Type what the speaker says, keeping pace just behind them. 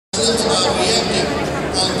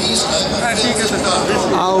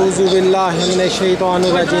आऊज़ु बिल्लाहि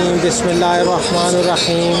मिनश्शैतानिर्रजीम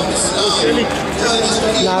बिस्मिल्लाहिर्रहमानिर्रहीम।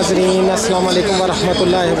 नाज़रीन अस्सलाम वालेकुम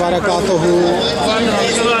वरहमतुल्लाहि वबरकातुहू।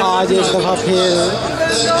 आज एक दफ़ा फिर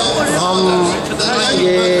हम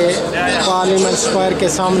ये पार्लियामेंट स्क्वायर के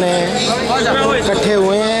सामने इकट्ठे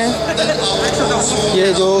हुए हैं। ये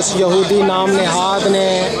जो उस यहूदी नाम नेहाद ने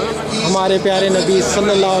हमारे प्यारे नबी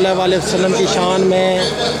सल्लल्लाहु अलैहि वसल्लम की शान में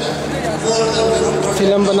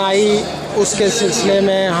फ़िल्म बनाई, उसके सिलसिले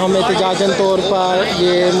में हम एहतजाजन तौर पर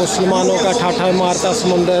ये मुसलमानों का ठाठा मारता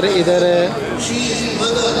समुंदर इधर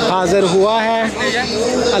हाज़िर हुआ है।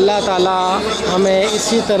 अल्लाह ताला हमें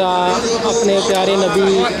इसी तरह अपने प्यारे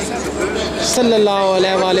नबी सल्लल्लाहु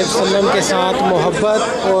अलैहि वसल्लम के साथ मोहब्बत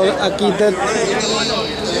और अक़ीदत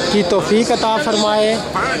की तौफ़ीक़ अता फ़रमाए।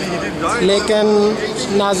 लेकिन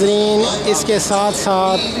नाज़रीन, इसके साथ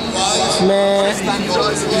साथ मैं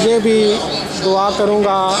ये भी दुआ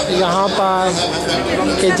करूँगा यहाँ पर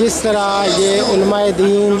कि जिस तरह ये उलमाए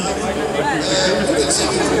दीन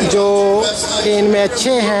जो इनमें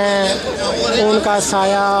अच्छे हैं, उनका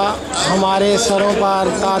साया हमारे सरों पर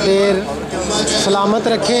तादेर सलामत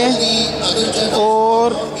रखे, और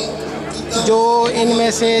जो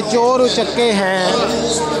इनमें से चोर उचक्के हैं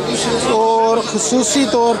और ख़ुसूसी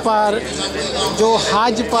तौर पर जो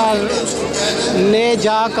हज पर ले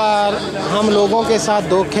जाकर हम लोगों के साथ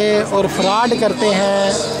धोखे और फ्रॉड करते हैं,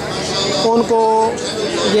 उनको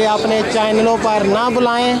ये अपने चैनलों पर ना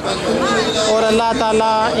बुलाएं और अल्लाह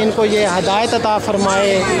ताला इनको ये हदायत अता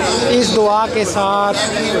फ़रमाए। इस दुआ के साथ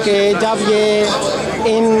कि जब ये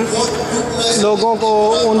इन लोगों को,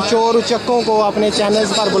 उन चोर उचक्कों को अपने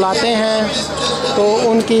चैनल्स पर बुलाते हैं तो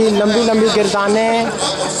उनकी लंबी लंबी गिरदानें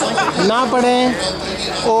ना पड़ें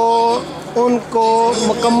और उनको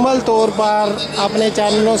मुकम्मल तौर पर अपने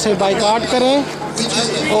चैनलों से बाइकाट करें।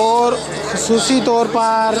 और ख़ुसूसी तौर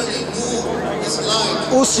पर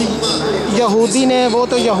उस यहूदी ने, वो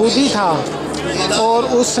तो यहूदी था और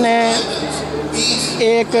उसने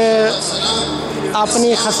एक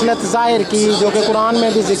अपनी खसलत ज़ाहिर की जो कि कुरान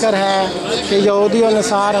में भी ज़िक्र है कि यहूदी और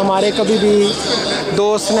नसार हमारे कभी भी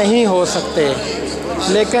दोस्त नहीं हो सकते।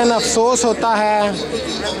 लेकिन अफसोस होता है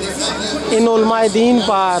इन उलमाए दीन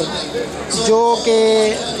पर जो कि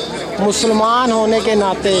मुसलमान होने के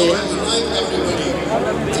नाते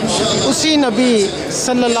उसी नबी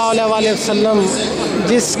सल्लल्लाहु अलैहि वसल्लम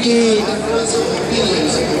जिसकी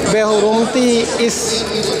बेहुरमती इस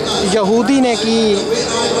यहूदी ने की,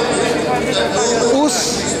 उस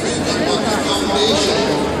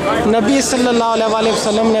नबी सल्लल्लाहु अलैहि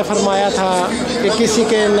वसल्लम ने फरमाया था कि किसी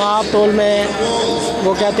के नाप तोल में,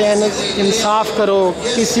 वो कहते हैं, इंसाफ करो,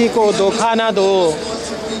 किसी को धोखा ना दो,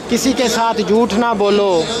 किसी के साथ झूठ ना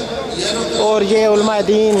बोलो। और ये उलमाए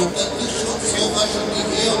दीन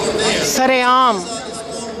सरेआम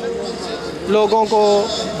लोगों को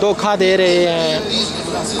धोखा दे रहे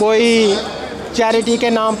हैं। कोई चैरिटी के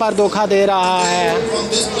नाम पर धोखा दे रहा है,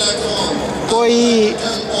 कोई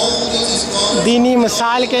दीनी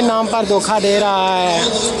मसाइल के नाम पर धोखा दे रहा है,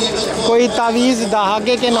 कोई तावीज़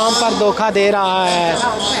दहाके के नाम पर धोखा दे रहा है,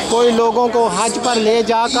 कोई लोगों को हज पर ले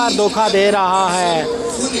जाकर धोखा दे रहा है।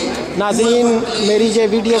 नाज़रीन, मेरी ये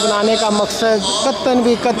वीडियो बनाने का मकसद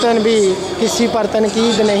कतन भी किसी पर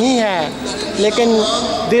तनकीद नहीं है, लेकिन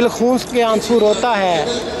दिल खून के आंसू रोता है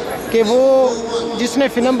कि वो जिसने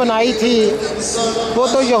फ़िल्म बनाई थी वो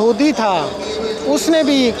तो यहूदी था, उसने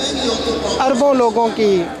भी अरबों लोगों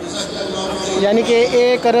की, यानी कि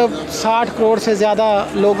 1 अरब 60 करोड़ से ज़्यादा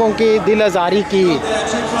लोगों की दिल आज़ारी की।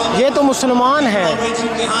 ये तो मुसलमान हैं।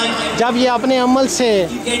 जब ये अपने अमल से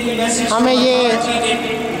हमें ये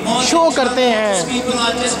शो करते हैं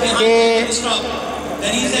कि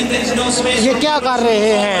ये क्या कर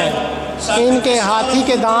रहे हैं, इनके हाथी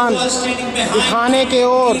के दांत दिखाने के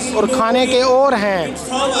और खाने के और हैं,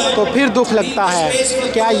 तो फिर दुख लगता है।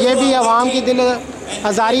 क्या ये भी अवाम की दिल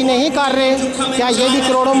आज़ारी नहीं कर रहे? क्या ये भी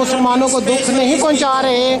करोड़ों मुसलमानों को दुख नहीं पहुंचा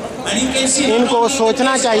रहे? इनको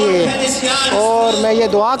सोचना चाहिए। और मैं ये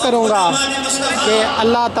दुआ करूंगा कि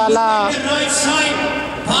अल्लाह ताला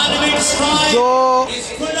जो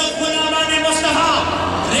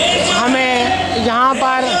हमें यहाँ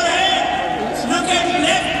पर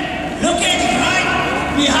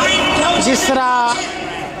जिस तरह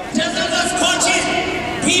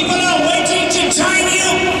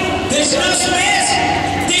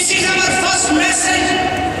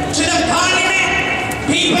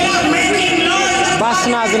बस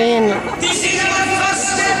नाज़रीन,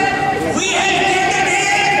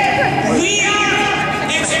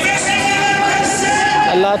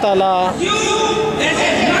 अल्लाह ताला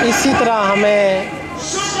इसी तरह हमें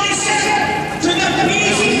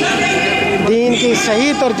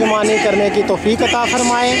सही तर्जुमानी करने की तौफीक अता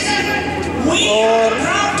फरमाए और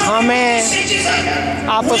हमें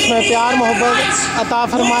आपस में प्यार मोहब्बत अता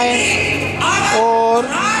फरमाए और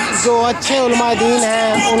जो अच्छे उलमा दीन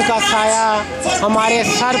हैं उनका साया हमारे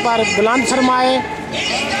सर पर बुलंद फरमाए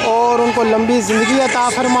और उनको लंबी ज़िंदगी अता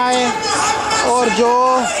फरमाए और जो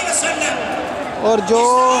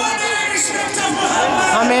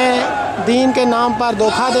हमें दीन के नाम पर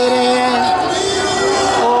धोखा दे रहे हैं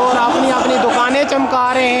और अपनी अपनी दुकानें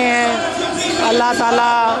चमका रहे हैं, अल्लाह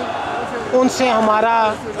ताला उनसे हमारा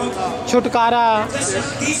छुटकारा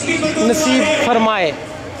नसीब फरमाए।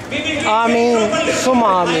 आमीन सुम्मा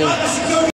आमीन।